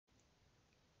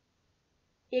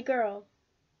A girl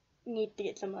needs to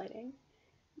get some lighting.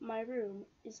 My room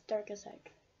is dark as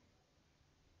heck.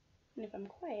 And if I'm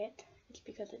quiet, it's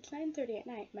because it's 9:30 at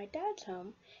night. My dad's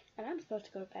home, and I'm supposed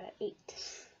to go to bed at 8.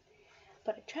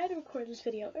 But I tried to record this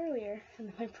video earlier, and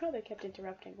then my brother kept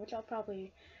interrupting, which I'll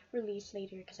probably release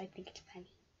later because I think it's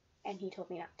funny. And he told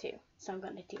me not to, so I'm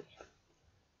going to do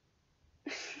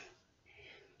it.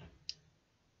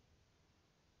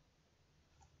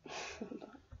 Hold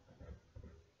on.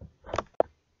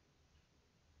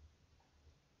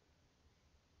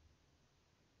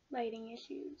 Lighting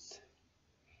issues.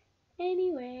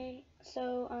 Anyway,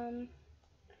 so,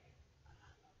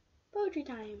 poetry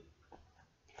time.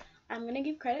 I'm gonna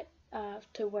give credit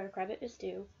to where credit is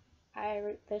due. I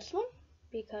wrote this one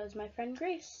because my friend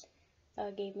Grace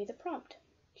gave me the prompt.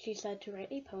 She said to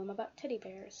write a poem about teddy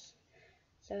bears.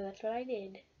 So that's what I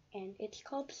did, and it's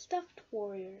called Stuffed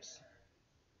Warriors.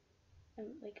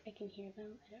 And, like, I can hear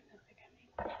them. I don't know if they're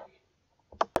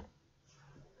coming.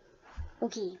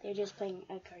 Okay, they're just playing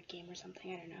a card game or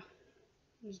something. I don't know.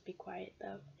 Just be quiet,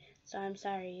 though. So I'm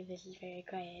sorry if this is very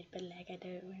quiet, but, like, I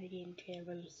don't want to get in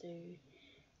trouble, so...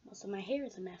 Also, my hair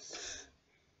is a mess.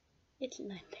 It's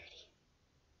 9:30.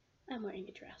 I'm wearing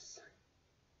a dress.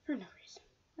 For no reason.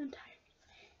 I'm tired.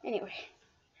 Anyway.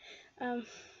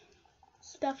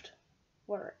 Stuffed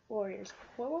warriors.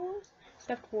 What?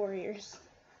 Stuffed warriors.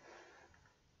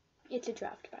 It's a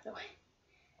draft, by the way.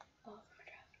 All of them are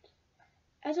draft.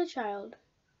 As a child,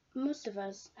 most of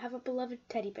us have a beloved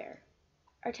teddy bear.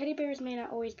 Our teddy bears may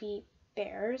not always be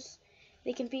bears.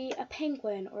 They can be a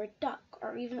penguin or a duck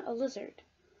or even a lizard.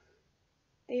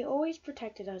 They always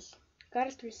protected us, got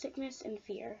us through sickness and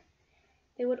fear.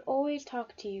 They would always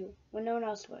talk to you when no one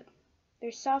else would.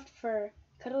 Their soft fur,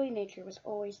 cuddly nature was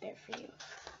always there for you.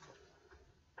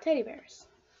 Teddy bears,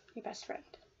 your best friend.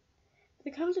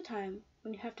 There comes a time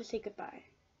when you have to say goodbye.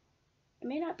 It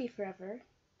may not be forever,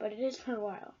 but it is for a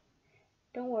while.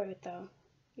 Don't worry though.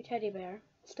 Your teddy bear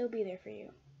will still be there for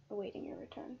you, awaiting your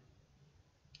return.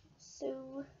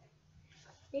 So,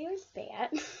 there's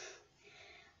that.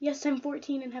 Yes, I'm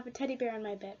 14 and have a teddy bear on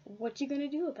my bed. What you gonna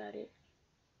do about it?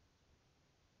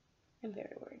 I'm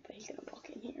very worried that he's gonna walk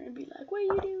in here and be like, what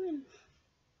are you doing?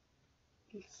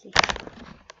 Let's see.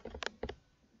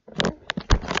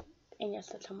 And yes,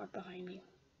 that's homework behind me.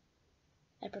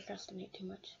 I procrastinate too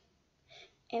much.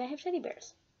 And I have teddy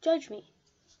bears. Judge me.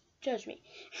 Judge me.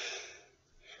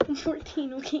 I'm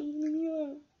 14, okay?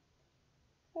 Yeah.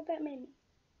 Not that many.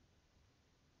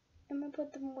 I'm gonna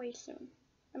put them away soon.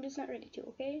 I'm just not ready to,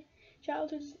 okay?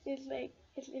 Childhood is like,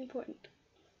 it's important.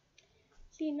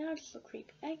 See, now I just look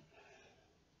creepy.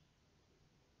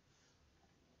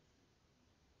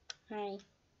 Hi.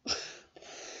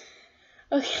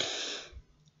 Okay.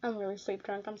 I'm really sleep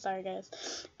drunk. I'm sorry, guys.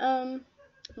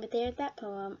 But there's that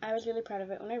poem. I was really proud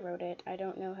of it when I wrote it. I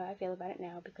don't know how I feel about it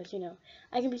now because, you know,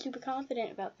 I can be super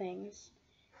confident about things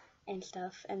and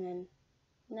stuff and then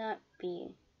not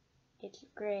be. It's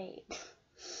great.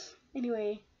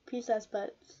 Anyway, peace, ass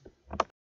butts.